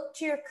that, look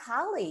to your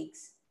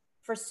colleagues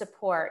for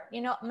support.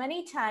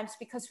 Many times,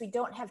 because we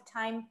don't have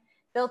time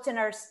built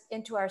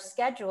into our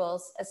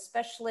schedules,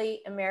 especially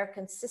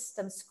American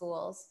system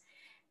schools.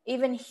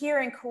 Even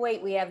here in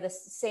Kuwait, we have the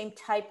same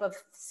type of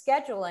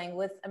scheduling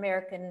with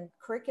American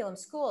curriculum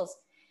schools.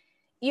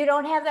 You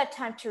don't have that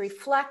time to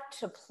reflect,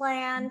 to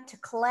plan, to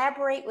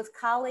collaborate with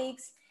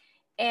colleagues.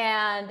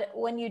 And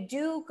when you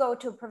do go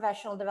to a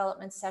professional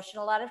development session,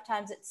 a lot of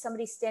times it's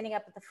somebody standing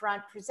up at the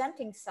front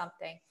presenting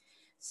something.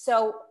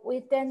 So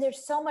then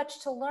there's so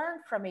much to learn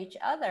from each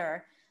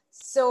other.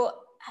 So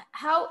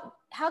how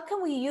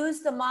can we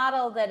use the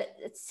model that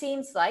it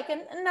seems like,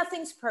 and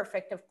nothing's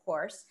perfect, of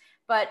course,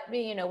 but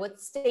with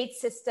state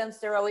systems,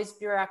 there are always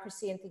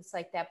bureaucracy and things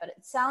like that. But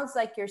it sounds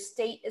like your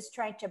state is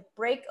trying to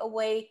break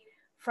away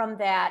from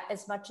that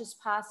as much as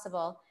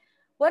possible.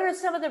 What are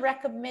some of the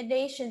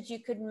recommendations you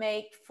could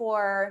make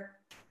for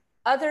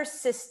other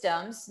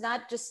systems,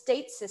 not just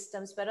state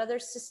systems, but other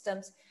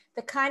systems,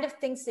 the kind of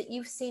things that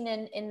you've seen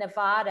in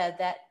Nevada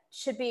that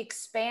should be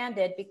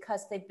expanded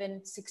because they've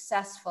been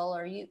successful,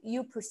 or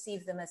you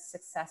perceive them as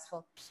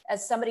successful,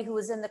 as somebody who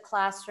was in the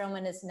classroom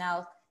and is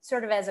now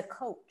sort of as a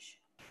coach?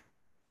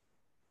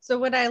 So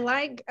what I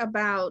like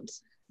about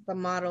the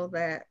model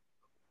that,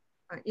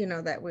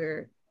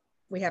 that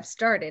we have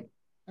started,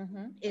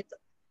 it's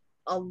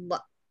a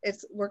lot.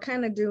 We're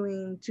kind of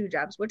doing two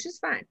jobs, which is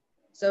fine.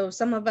 So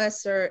some of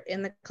us are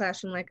in the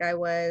classroom like I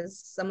was,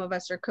 some of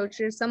us are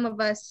coaches, some of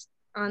us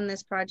on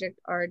this project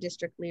are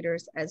district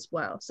leaders as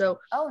well. So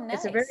nice.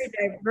 It's a very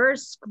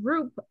diverse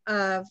group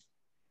of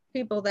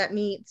people that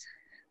meet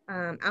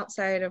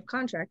outside of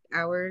contract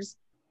hours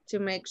to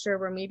make sure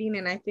we're meeting.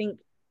 And I think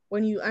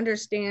when you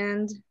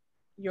understand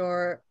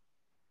your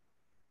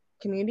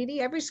community,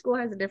 every school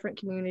has a different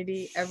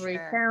community, every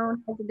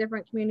town has a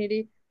different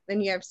community, then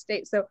you have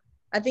state. So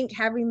I think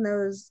having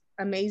those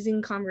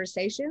amazing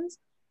conversations,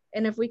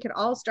 and if we could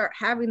all start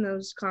having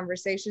those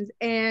conversations,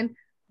 and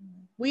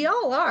we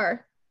all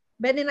are,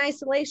 but in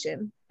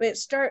isolation, but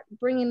start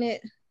bringing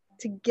it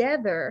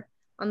together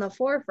on the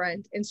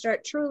forefront and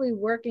start truly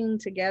working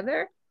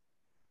together,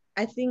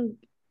 I think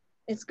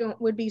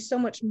would be so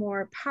much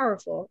more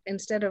powerful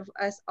instead of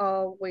us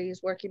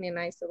always working in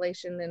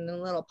isolation and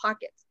in little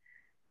pockets.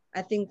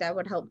 I think that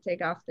would help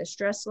take off the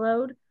stress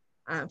load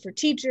for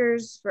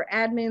teachers, for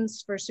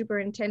admins, for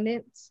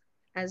superintendents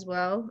as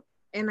well.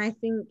 And I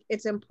think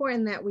it's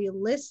important that we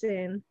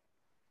listen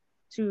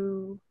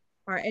to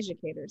our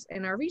educators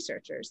and our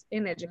researchers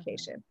in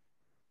education.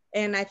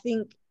 And I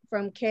think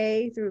from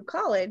K through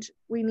college,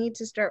 we need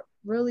to start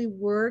really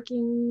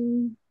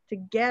working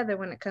together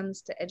when it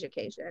comes to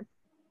education.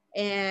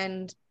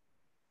 And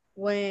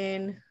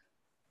when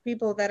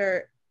people that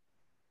are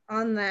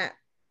on that,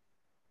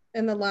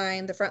 in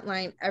the front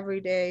line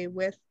every day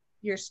with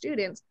your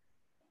students,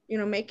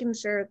 making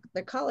sure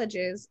the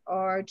colleges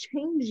are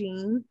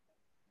changing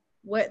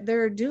what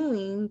they're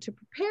doing to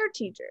prepare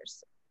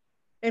teachers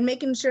and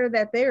making sure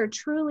that they are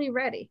truly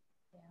ready.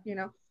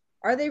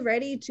 Are they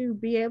ready to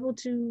be able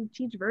to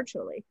teach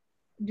virtually?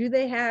 Do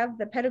they have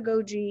the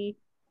pedagogy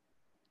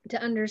to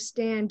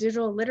understand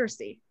digital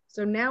literacy?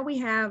 So now we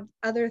have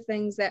other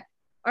things that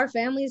our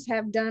families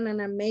have done an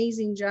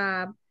amazing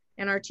job,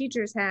 and our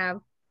teachers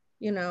have,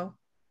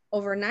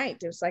 overnight.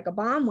 It's like a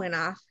bomb went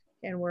off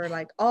and we're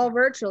like all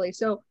virtually.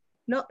 So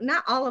no,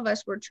 not all of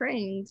us were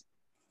trained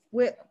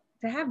to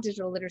have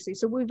digital literacy.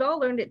 So we've all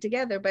learned it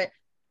together, but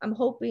I'm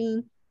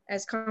hoping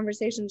as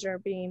conversations are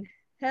being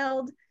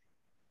held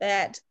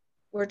that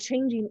we're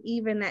changing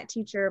even that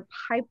teacher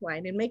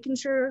pipeline and making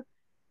sure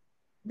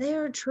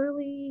they're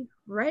truly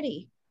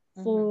ready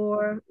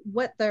for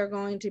what they're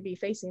going to be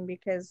facing,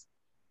 because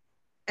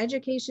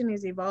education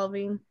is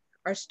evolving.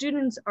 Our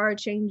students are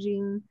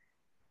changing.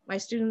 My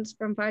students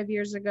from 5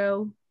 years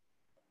ago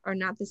are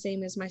not the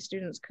same as my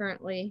students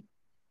currently.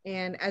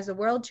 And as the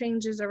world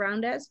changes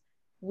around us,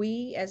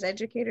 we as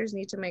educators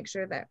need to make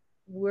sure that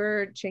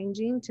we're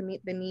changing to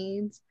meet the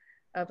needs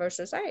of our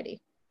society.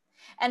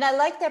 And I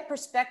like that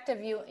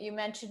perspective you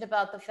mentioned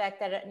about the fact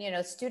that,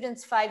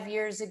 students 5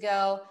 years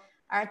ago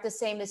aren't the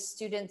same as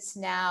students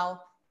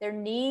now. Their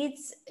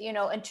needs,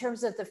 in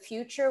terms of the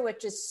future,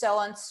 which is so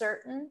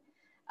uncertain,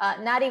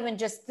 not even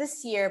just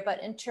this year,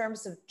 but in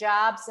terms of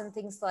jobs and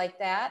things like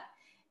that.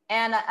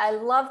 And I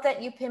love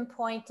that you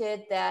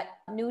pinpointed that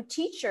new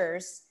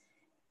teachers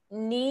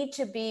need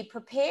to be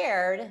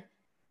prepared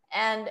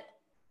and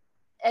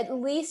at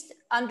least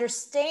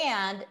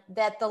understand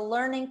that the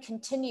learning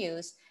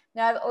continues.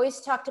 Now, I've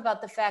always talked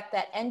about the fact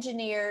that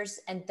engineers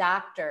and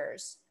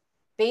doctors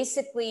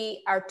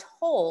basically are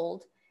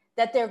told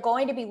that they're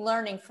going to be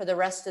learning for the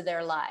rest of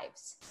their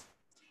lives.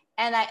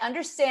 And I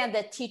understand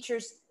that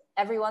teachers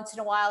every once in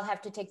a while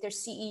have to take their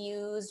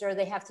CEUs or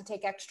they have to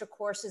take extra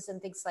courses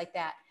and things like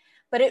that.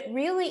 But it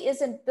really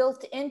isn't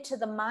built into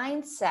the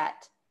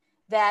mindset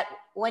that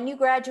when you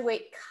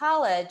graduate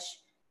college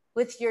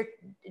with your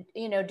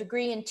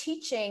degree in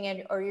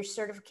teaching or your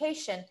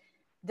certification,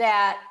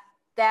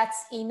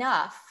 that's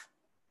enough.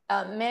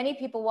 Many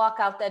people walk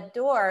out that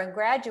door and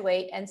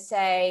graduate and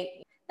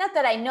say, not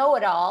that I know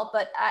it all,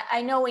 but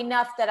I know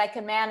enough that I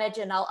can manage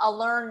and I'll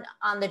learn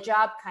on the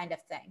job kind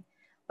of thing.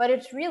 But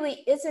it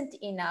really isn't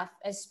enough,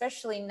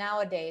 especially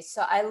nowadays.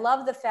 So I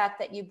love the fact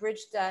that you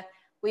bridged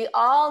we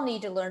all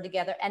need to learn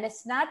together. And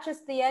it's not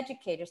just the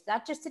educators,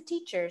 not just the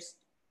teachers.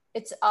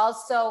 It's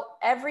also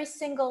every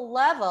single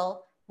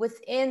level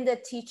within the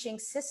teaching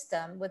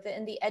system,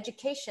 within the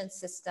education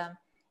system,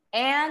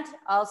 and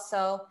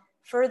also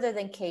further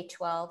than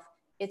K-12,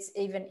 it's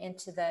even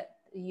into the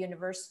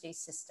university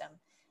system.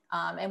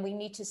 And we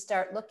need to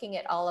start looking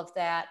at all of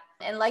that.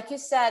 And like you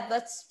said,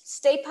 let's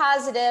stay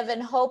positive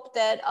and hope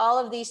that all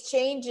of these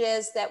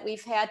changes that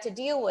we've had to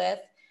deal with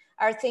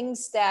are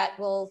things that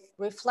will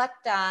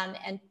reflect on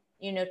and,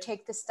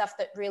 take the stuff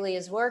that really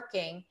is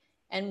working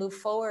and move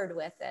forward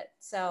with it.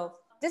 So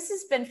this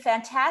has been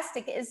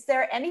fantastic. Is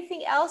there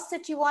anything else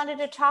that you wanted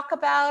to talk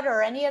about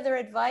or any other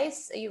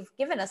advice? You've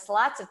given us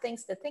lots of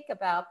things to think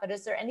about, but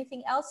is there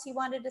anything else you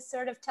wanted to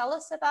sort of tell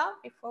us about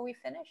before we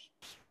finish?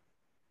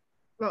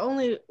 Well,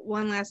 only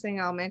one last thing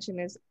I'll mention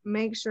is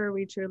make sure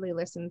we truly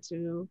listen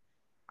to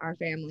our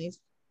families.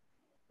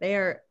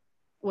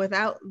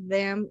 Without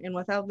them and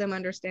without them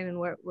understanding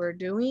what we're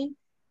doing,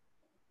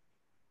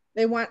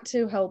 they want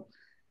to help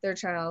their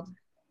child.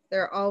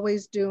 They're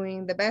always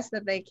doing the best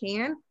that they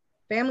can.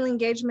 Family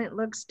engagement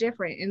looks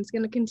different and it's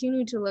going to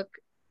continue to look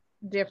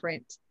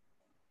different.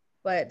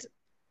 But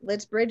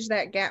let's bridge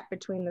that gap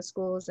between the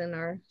schools and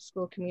our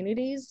school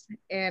communities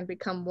and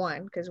become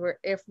one. Because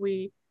if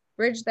we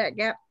bridge that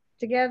gap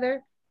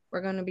together,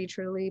 we're going to be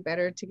truly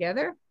better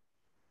together.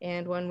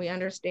 And when we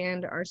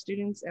understand our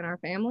students and our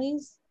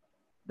families,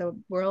 the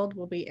world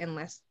will be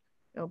endless.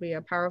 It'll be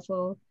a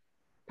powerful,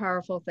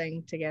 powerful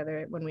thing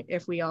together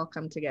if we all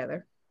come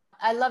together.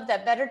 I love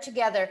that. Better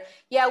together.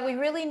 Yeah, we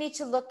really need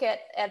to look at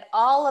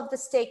all of the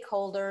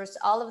stakeholders,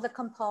 all of the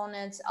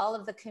components, all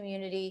of the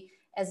community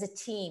as a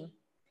team.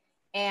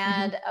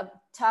 And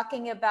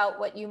talking about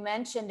what you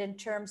mentioned in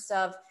terms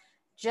of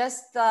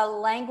just the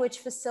language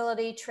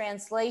facility,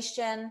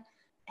 translation,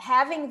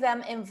 having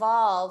them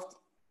involved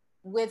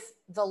with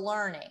the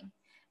learning.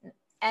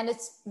 And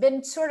it's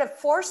been sort of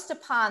forced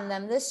upon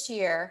them this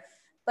year.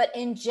 But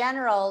in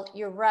general,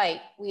 you're right.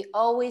 We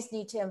always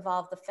need to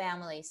involve the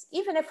families.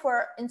 Even if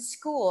we're in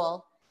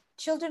school,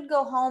 children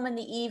go home in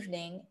the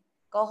evening,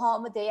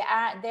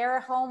 they're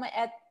home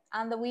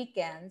on the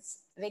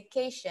weekends,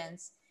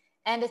 vacations.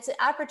 And it's an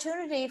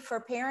opportunity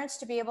for parents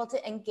to be able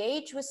to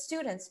engage with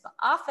students. But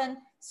often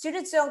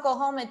students don't go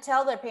home and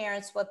tell their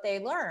parents what they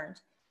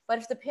learned. But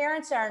if the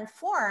parents are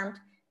informed,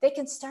 they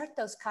can start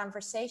those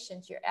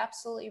conversations. You're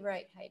absolutely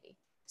right, Heidi.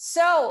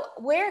 So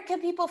where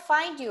can people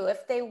find you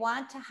if they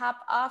want to hop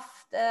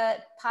off the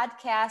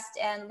podcast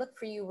and look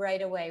for you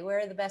right away? Where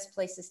are the best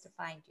places to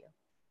find you?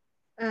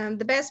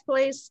 The best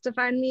place to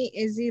find me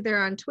is either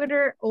on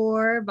Twitter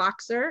or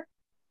Voxer,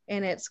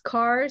 and it's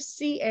Carr,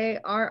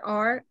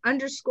 CARR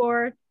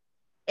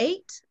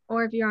 _8.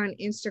 Or if you're on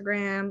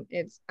Instagram,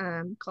 it's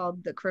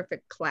called The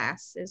Terrific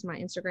Class is my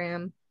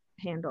Instagram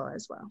handle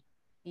as well.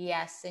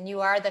 Yes, and you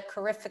are the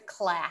terrific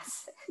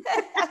class.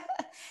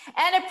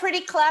 And a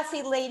pretty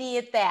classy lady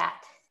at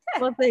that.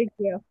 Well, thank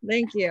you.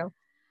 Thank you.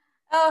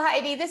 Oh,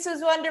 Heidi, this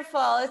was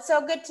wonderful. It's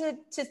so good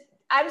to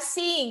I'm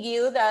seeing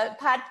you. The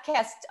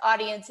podcast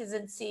audience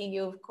isn't seeing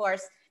you, of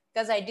course,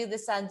 because I do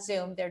this on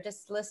Zoom. They're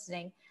just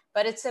listening.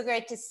 But it's so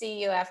great to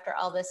see you after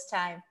all this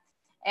time.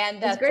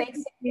 And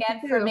thanks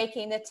again for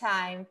making the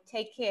time.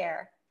 Take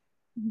care.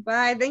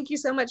 Bye. Thank you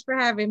so much for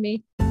having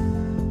me.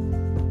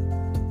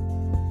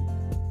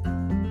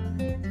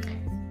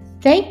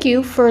 Thank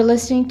you for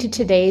listening to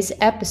today's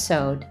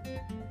episode.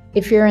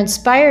 If you're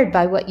inspired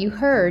by what you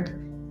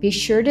heard, be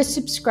sure to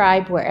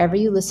subscribe wherever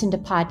you listen to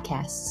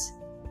podcasts.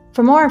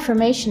 For more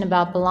information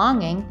about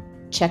belonging,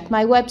 check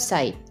my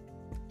website,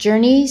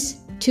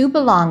 Journeys to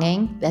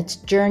Belonging, that's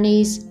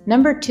journeys,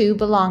 number 2,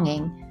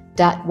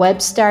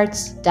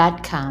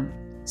 belonging.webstarts.com.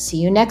 See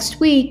you next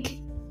week.